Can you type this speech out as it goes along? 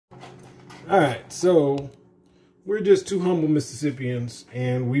All right, so we're just two humble Mississippians,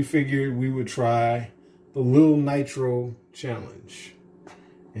 and we figured we would try the Lil Nitro Challenge.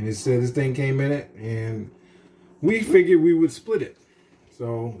 And it said this thing came in it, and we figured we would split it.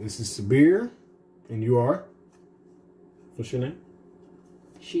 So this is Sabir, and you are? What's your name?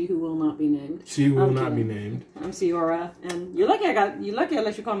 She who will not be named. She who will not be named. I'm Ciora, and you're lucky I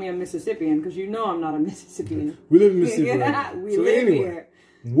let you call me a Mississippian, because you know I'm not a Mississippian. We live in Mississippi. Right we live here.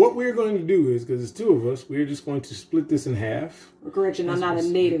 What we're going to do is, because it's two of us, we're just going to split this in half. Correction, I'm not a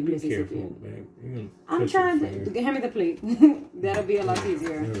native Mississippian. I'm trying to hand me the plate. That'll be a lot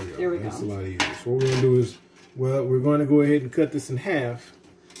easier. There we go. That's a lot easier. So what we're going to do is, well, we're going to go ahead and cut this in half.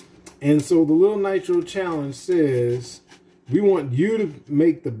 And so the Lil Nitro Challenge says, we want you to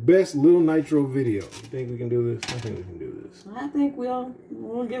make the best Lil Nitro video. You think we can do this? I think we can do this. I think we'll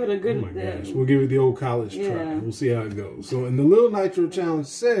give it a good... Oh my gosh. We'll give it the old college try. We'll see how it goes. So in the Lil Nitro Challenge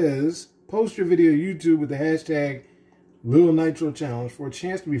says, post your video to YouTube with the hashtag Lil Nitro Challenge for a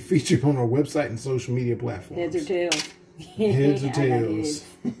chance to be featured on our website and social media platforms. Heads or tails? Heads or tails?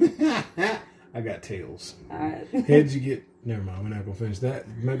 I got tails. All right. Heads you get... Never mind, we're not going to finish that.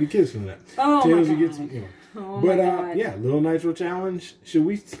 Might be kids from that. Oh, tails my God. You get some... You know. Oh but yeah, Lil Nitro Challenge. Should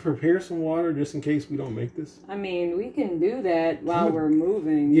we prepare some water just in case we don't make this? I mean, we can do that while we're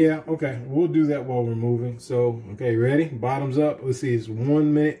moving. Yeah, okay. We'll do that while we're moving. So, okay, ready? Bottoms up. Let's see. It's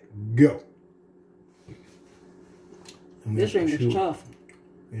 1 minute. Go. This thing is tough.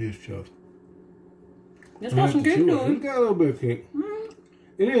 It is tough. It's got some kick to it. It's got a little bit of kick.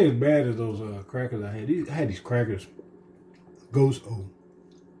 It ain't as bad as those crackers I had. I had these crackers. Ghost O.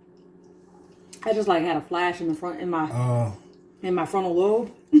 I just like had a flash in the front in my frontal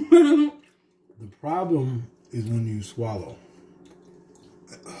lobe. The problem is when you swallow.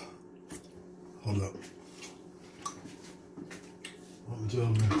 Hold up. I'm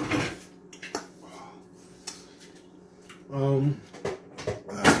telling you.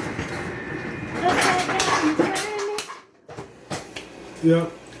 Yeah.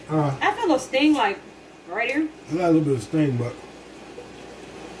 I feel a sting like right here. I got a little bit of sting, but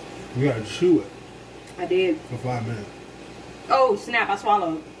you gotta chew it. I did. For 5 minutes. Oh, snap, I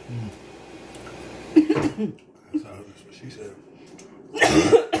swallowed. That's what she said.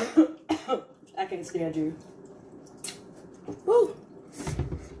 I can't stand you. Woo.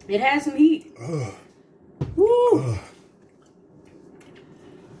 It has some heat. Woo.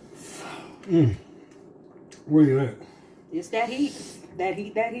 Where you at? It's that heat. That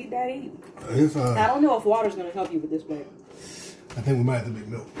heat. It's, I don't know if water's going to help you with this, babe. I think we might have to make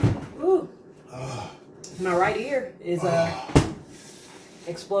milk. Ooh. My right ear is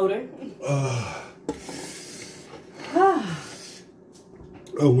exploding. Oh,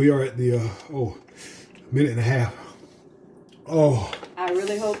 we are at the minute and a half. Oh. I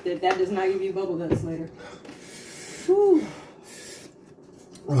really hope that does not give you bubble guts later. Whew.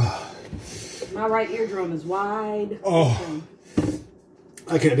 My right eardrum is wide. Oh.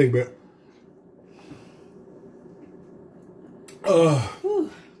 I can't take it back.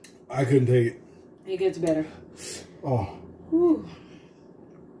 I couldn't take it. It gets better. Oh. Whew.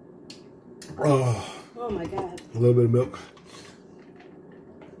 Oh my God. A little bit of milk.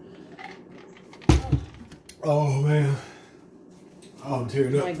 Oh man. Oh, I'm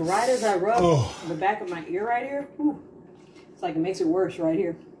tearing up. Like right as I rub the back of my ear right here, whew, it's like it makes it worse right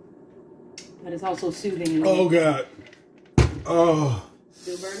here. But it's also soothing. Oh God. Oh.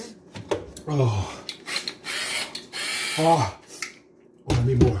 Still burning? Oh. Oh. Oh, I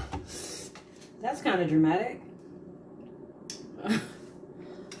need more. That's kind of dramatic.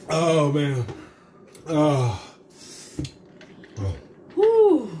 Oh man. Oh. Oh.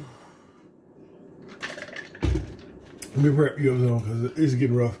 Whew. Let me wrap you up though, because it's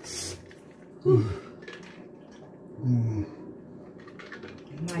getting rough.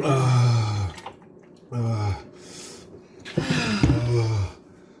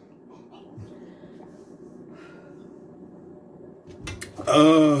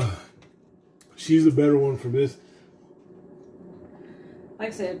 She's a better one for this. Like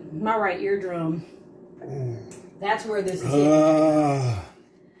I said, my right eardrum. That's where this is.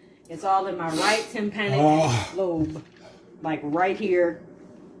 It's all in my right tympanic lobe. Like right here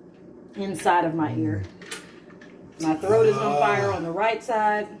inside of my ear. My throat is on fire on the right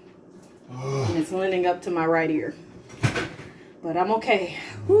side. And it's leaning up to my right ear. But I'm okay.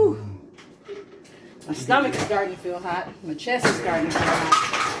 Whew. My stomach is starting to feel hot. My chest is starting to feel hot.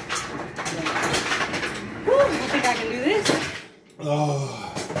 Whew, I think I can do this.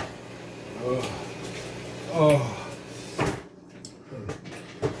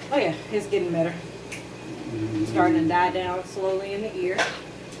 Oh yeah, it's getting better. Starting to die down slowly in the ear.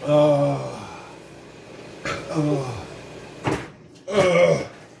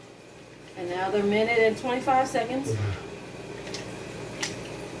 Another minute and 25 seconds.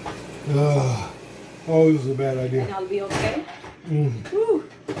 Oh, this is a bad idea. And I'll be okay.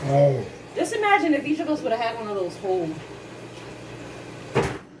 Oh. Just imagine if each of us would have had one of those holes.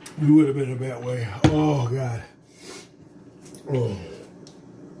 You would have been a bad way. Oh, God. Oh.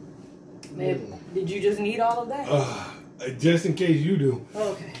 Man, did you just need all of that? Just in case you do.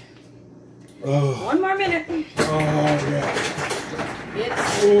 Okay. One more minute. Oh, yeah.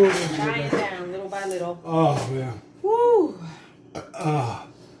 It's dying down little by little. Oh, man. Woo. Oh,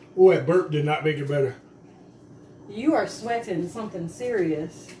 that burp did not make it better. You are sweating something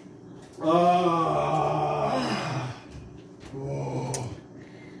serious. Oh.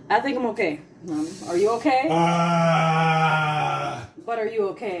 I think I'm okay. Are you okay? But are you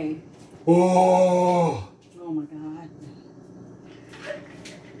okay? Oh. Oh my God.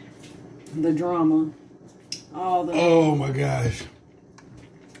 The drama. All the. Oh my gosh.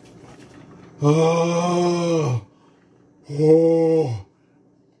 Oh. Oh.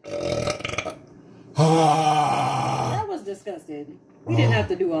 That was disgusting. We didn't have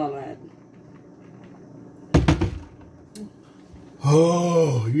to do all that.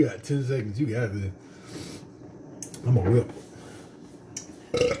 Oh, you got 10 seconds. You got this. I'm a whip.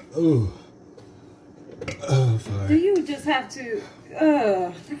 Oh. Oh, sorry. Do you just have to...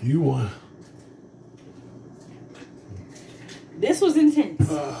 You won. This was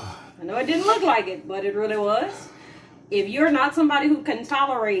intense. I know it didn't look like it, but it really was. If you're not somebody who can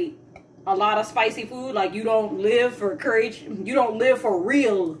tolerate a lot of spicy food, like you don't live for curry, you don't live for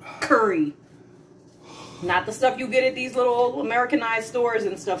real curry. Not the stuff you get at these little Americanized stores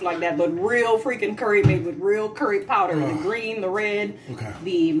and stuff like that, but real freaking curry made with real curry powder. The green, the red,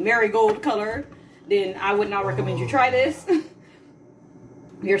 the marigold color. Then I would not recommend you try this. If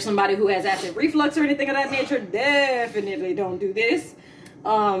you're somebody who has acid reflux or anything of that nature, definitely don't do this.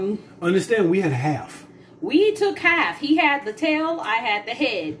 Understand, we had half. We took half. He had the tail, I had the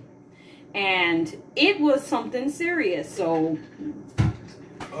head. And it was something serious. So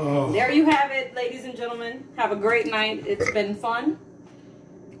there you have it, ladies and gentlemen. Have a great night. It's been fun.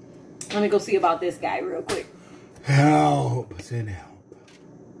 Let me go see about this guy real quick. Help. Send help.